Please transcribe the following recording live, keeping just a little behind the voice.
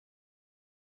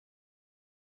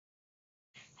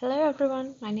Hello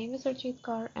everyone, my name is J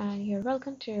Krep and you're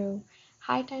welcome to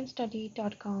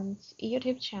hightimestudy.com's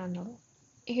YouTube channel.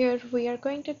 Here we are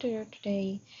going to do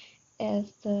today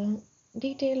is the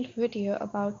detailed video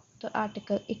about the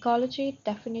article Ecology,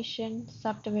 Definition,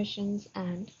 Subdivisions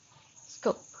and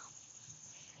Scope.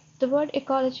 The word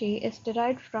ecology is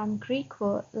derived from Greek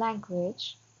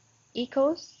language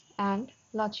ecos and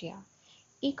logia.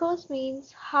 Ecos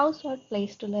means house or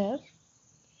place to live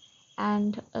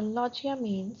and logia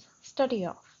means study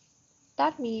of.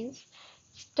 That means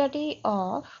study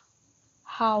of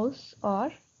house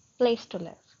or place to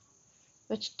live,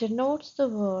 which denotes the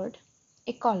word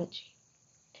ecology.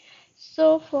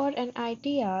 So for an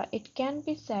idea, it can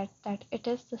be said that it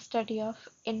is the study of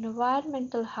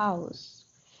environmental house,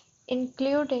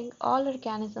 including all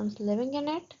organisms living in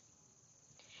it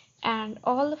and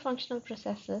all the functional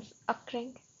processes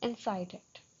occurring inside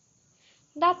it.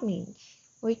 That means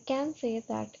we can say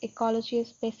that ecology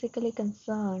is basically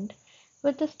concerned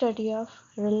with the study of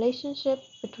relationship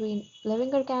between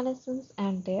living organisms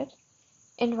and their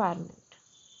environment.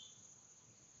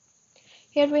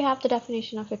 Here we have the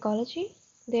definition of ecology.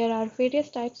 There are various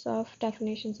types of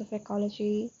definitions of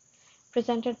ecology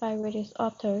presented by various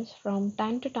authors from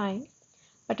time to time,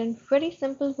 but in very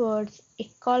simple words,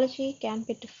 ecology can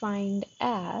be defined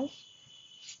as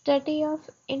study of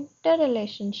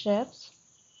interrelationships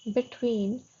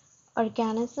between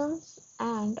organisms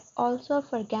and also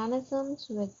of organisms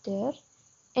with their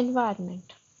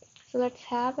environment. So let's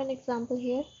have an example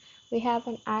here. We have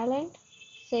an island.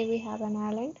 Say we have an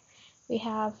island. We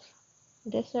have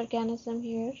this organism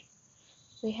here.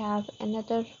 We have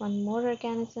one more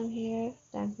organism here.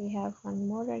 Then we have one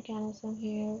more organism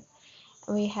here.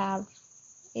 We have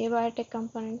abiotic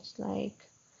components like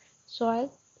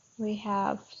soil. We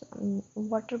have some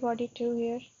water body too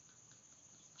here.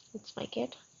 Let's make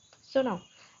it. So now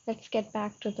let's get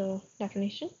back to the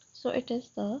definition. So it is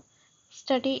the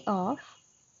study of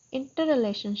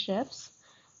interrelationships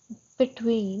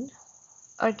between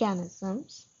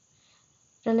organisms,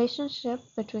 relationship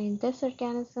between this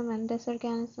organism and this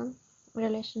organism,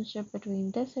 relationship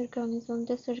between this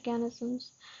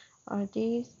organisms, or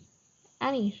these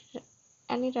any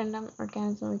random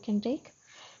organism we can take.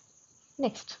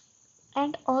 Next,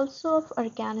 and also of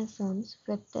organisms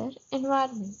with their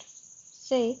environment.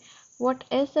 Say, what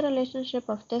is the relationship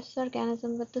of this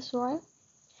organism with the soil?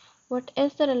 What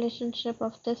is the relationship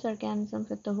of this organism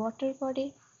with the water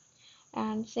body?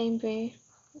 And same way,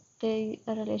 the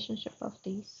relationship of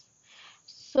these.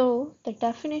 So, the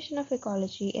definition of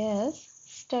ecology is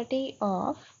study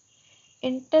of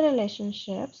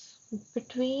interrelationships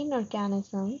between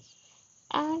organisms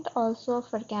and also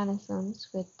of organisms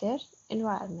with their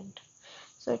environment.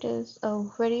 So it is a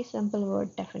very simple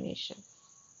word definition.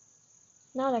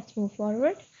 Now let's move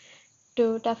forward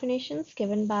to definitions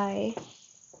given by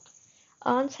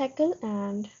Ernst Haeckel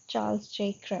and Charles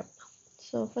J. Krep.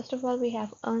 So first of all, we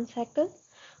have Ernst Haeckel,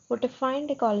 who defined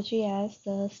ecology as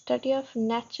the study of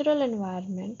natural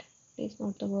environment. Please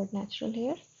note the word natural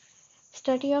here.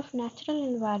 Study of natural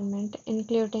environment,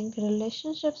 including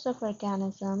relationships of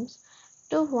organisms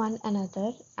to one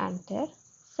another and their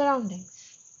surroundings.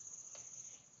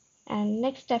 And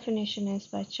next definition is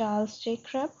by Charles J.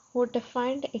 Krep, who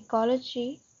defined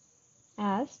ecology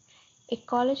as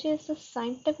ecology is the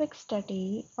scientific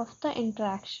study of the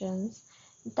interactions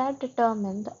that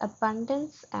determine the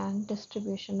abundance and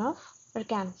distribution of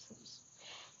organisms.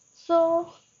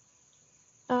 So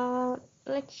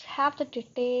let's have the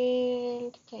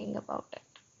detailed thing about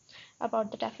it,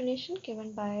 about the definition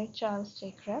given by Charles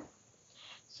J. Krep.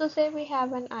 So say we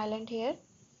have an island here.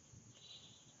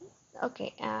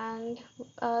 Okay, and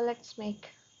let's make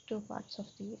two parts of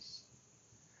these,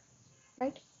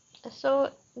 right?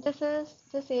 So this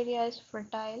area is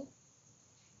fertile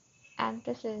and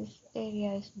this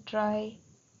area is dry,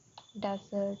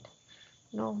 desert,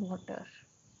 no water.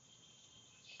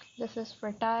 This is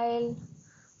fertile,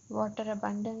 water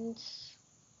abundance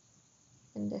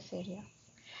in this area.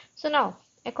 So now,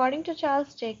 according to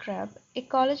Charles J. Krep,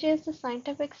 ecology is the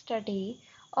scientific study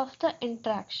of the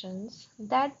interactions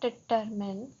that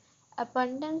determine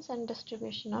abundance and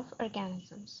distribution of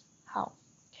organisms. How?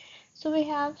 So we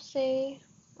have, say,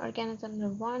 organism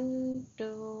number 1,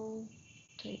 2,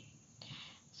 3.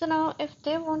 So now if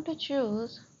they want to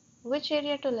choose which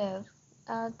area to live,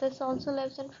 this also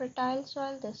lives in fertile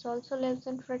soil, this also lives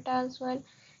in fertile soil,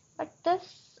 but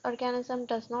this organism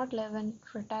does not live in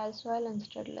fertile soil,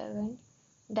 instead live in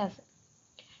desert.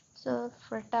 So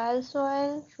fertile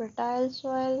soil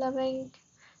living.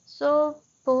 So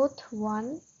both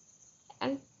 1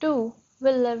 and 2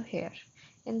 will live here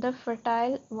in the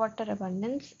fertile water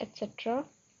abundance, etc.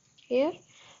 here.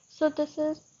 So this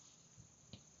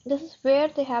is where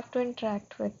they have to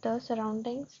interact with the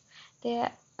surroundings. They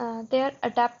are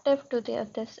adaptive to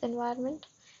this environment,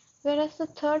 whereas the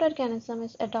third organism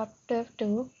is adaptive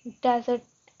to desert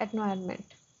environment,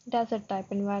 desert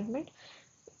type environment,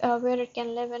 where it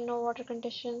can live in no water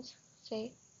conditions,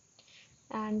 say,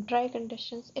 and dry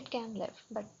conditions it can live.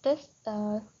 But this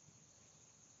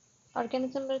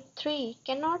organism number 3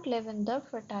 cannot live in the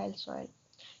fertile soil.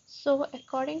 So,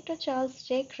 according to Charles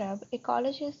J. Krep,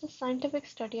 ecology is the scientific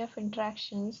study of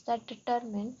interactions that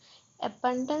determine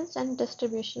abundance and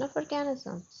distribution of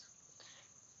organisms.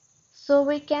 So,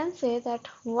 we can say that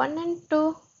 1 and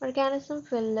 2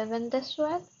 organisms will live in this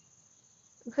soil,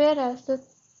 whereas the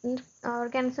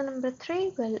organism number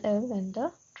 3 will live in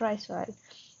the dry soil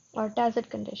or desert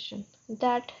condition.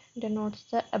 That denotes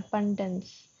the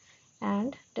abundance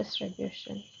and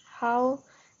distribution. How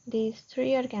these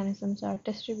 3 organisms are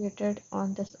distributed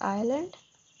on this island.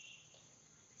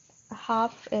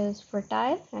 Half is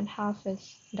fertile and half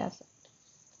is desert.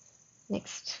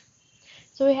 Next.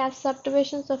 So we have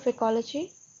subdivisions of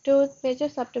ecology. Two major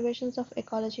subdivisions of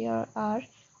ecology are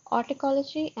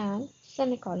Ecology and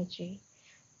Syncology.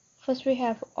 First we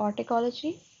have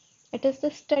Ecology. It is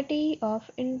the study of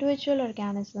individual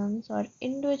organisms or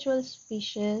individual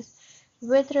species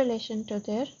with relation to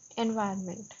their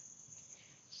environment.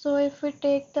 So if we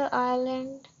take the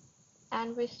island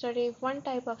and we study one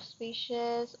type of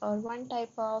species or one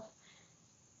type of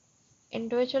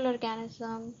individual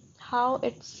organism, how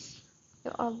it's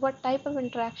what type of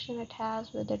interaction it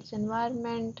has with its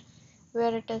environment,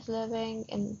 where it is living,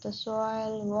 in the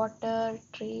soil, water,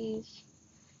 trees,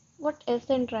 what is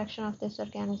the interaction of this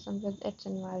organism with its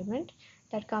environment,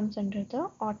 that comes under the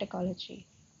ecology.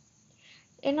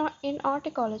 In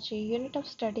ecology, unit of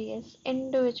study is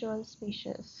individual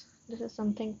species. This is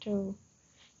something to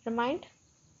remind.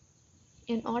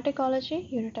 In ecology,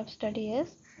 unit of study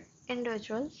is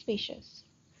individual species,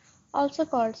 also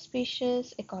called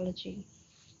species ecology.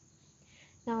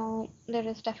 Now there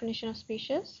is definition of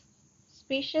species.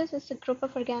 Species is a group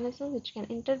of organisms which can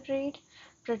interbreed,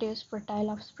 produce fertile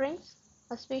offsprings.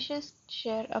 A species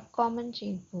share a common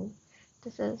gene pool.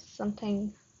 This is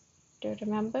something to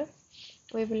remember.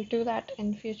 We will do that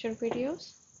in future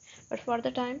videos, but for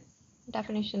the time,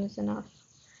 definition is enough.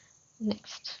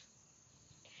 Next.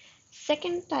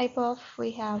 Second type of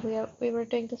we were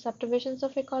doing the subdivisions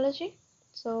of ecology.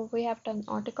 So we have done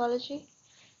ecology.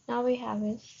 Now we have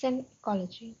is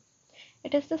syncology.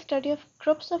 It is the study of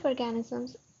groups of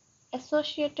organisms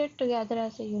associated together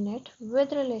as a unit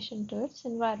with relation to its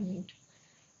environment.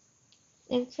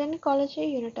 In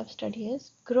syncology, unit of study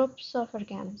is groups of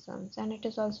organisms, and it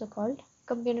is also called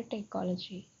community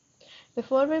ecology.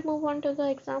 Before we move on to the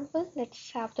example,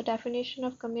 let's have the definition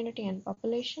of community and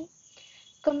population.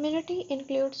 Community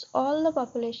includes all the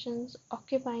populations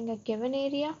occupying a given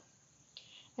area,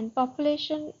 and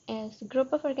population is a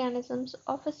group of organisms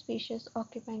of a species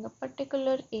occupying a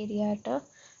particular area at a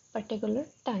particular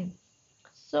time.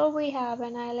 So we have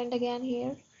an island again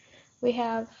here. We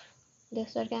have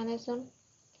this organism,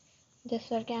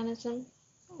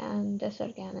 and this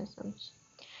organisms.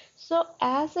 So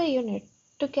as a unit,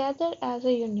 together as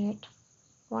a unit,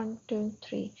 1, 2,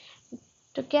 3,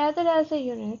 together as a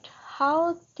unit,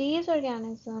 how these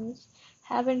organisms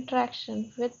have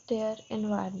interaction with their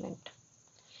environment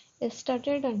is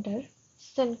studied under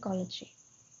syncology,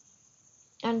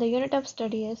 and the unit of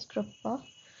study is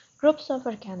groups of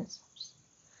organisms.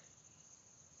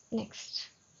 Next,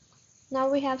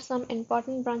 now we have some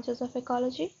important branches of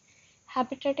ecology.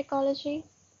 Habitat ecology,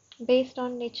 based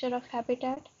on nature of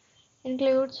habitat,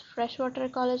 includes freshwater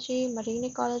ecology, marine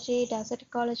ecology, desert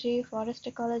ecology, forest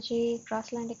ecology,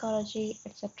 grassland ecology,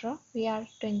 etc. We are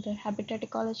doing the habitat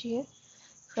ecology here.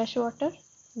 Freshwater,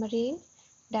 marine,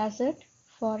 desert,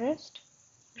 forest,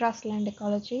 grassland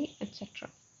ecology, etc.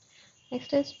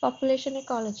 Next is population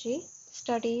ecology,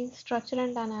 study structure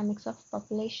and dynamics of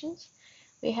populations.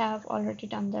 We have already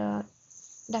done the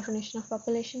definition of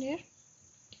population here.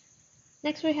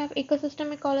 Next we have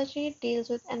ecosystem ecology. It deals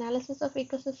with analysis of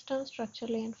ecosystems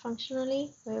structurally and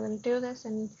functionally. We will do this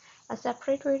in a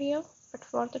separate video, but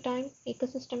for the time,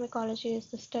 ecosystem ecology is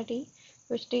the study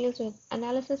which deals with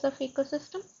analysis of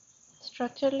ecosystem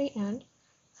structurally and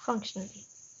functionally.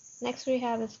 Next we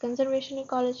have is conservation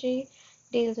ecology,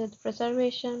 deals with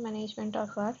preservation, management of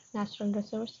our natural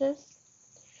resources.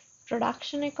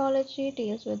 Production ecology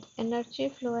deals with energy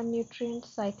flow and nutrient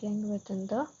cycling within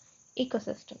the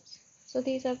ecosystems. So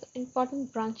these are the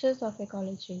important branches of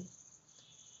ecology.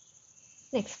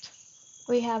 Next,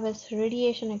 we have is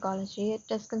radiation ecology. It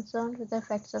is concerned with the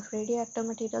effects of radioactive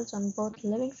materials on both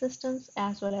living systems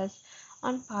as well as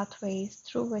on pathways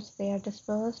through which they are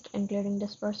dispersed, including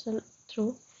dispersal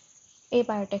through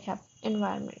abiotic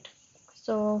environment.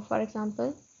 So, for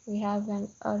example, we have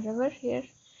a river here.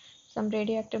 Some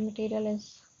radioactive material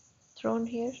is thrown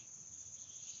here.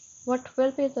 What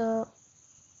will be the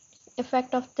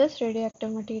effect of this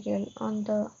radioactive material on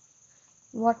the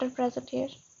water present here,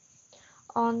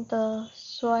 on the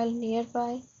soil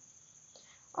nearby,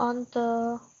 on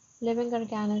the living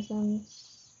organisms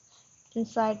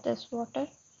inside this water?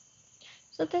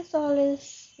 So this all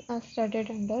is studied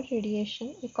under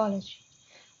radiation ecology,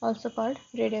 also called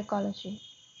radioecology.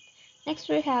 Next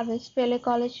we have is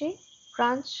paleoecology,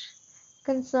 branch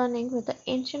concerning with the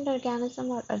ancient organism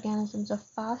or organisms of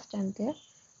past and their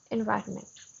environment.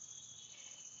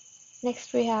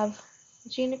 Next we have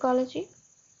gene ecology,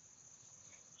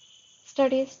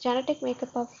 studies genetic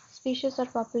makeup of species or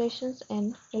populations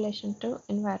in relation to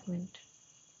environment.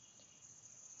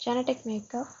 Genetic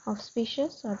makeup of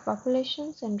species or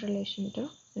populations in relation to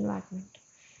environment.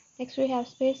 Next we have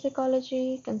space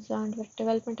ecology, concerned with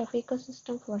development of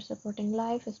ecosystem for supporting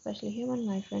life, especially human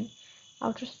life in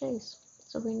outer space.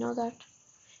 So we know that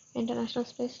International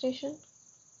Space Station,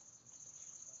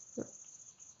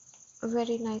 a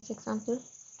very nice example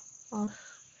of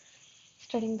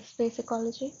studying the space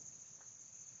ecology.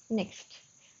 Next,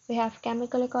 we have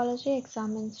chemical ecology,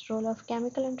 examines role of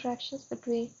chemical interactions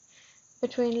between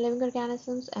living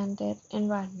organisms and their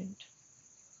environment.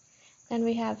 Then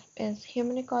we have is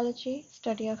human ecology,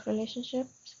 study of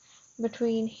relationships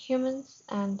between humans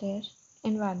and their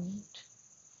environment.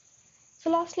 So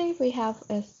lastly, we have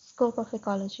a scope of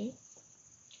ecology.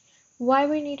 Why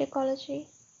we need ecology?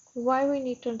 Why we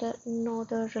need to know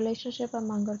the relationship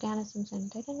among organisms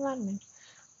and their environment?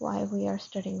 Why we are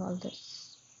studying all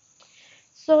this?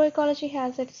 So ecology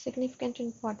has a significant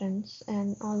importance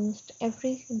in almost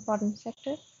every important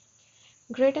sector.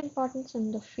 Great importance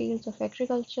in the fields of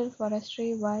agriculture,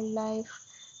 forestry, wildlife,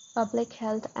 public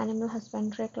health, animal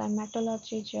husbandry,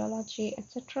 climatology, geology,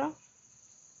 etc.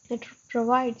 It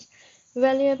provides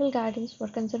valuable guidance for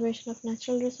conservation of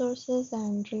natural resources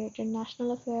and related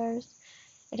national affairs.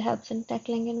 It helps in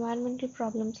tackling environmental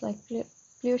problems like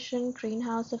pollution,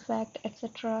 greenhouse effect,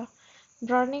 etc.,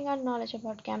 broadening our knowledge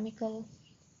about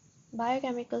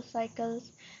biochemical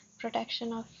cycles,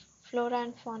 protection of flora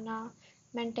and fauna,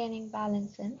 maintaining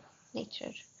balance in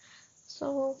nature.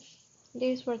 So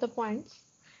these were the points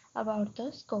about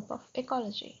the scope of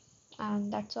ecology.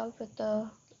 And that's all with the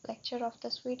lecture of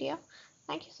this video.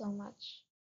 Thank you so much.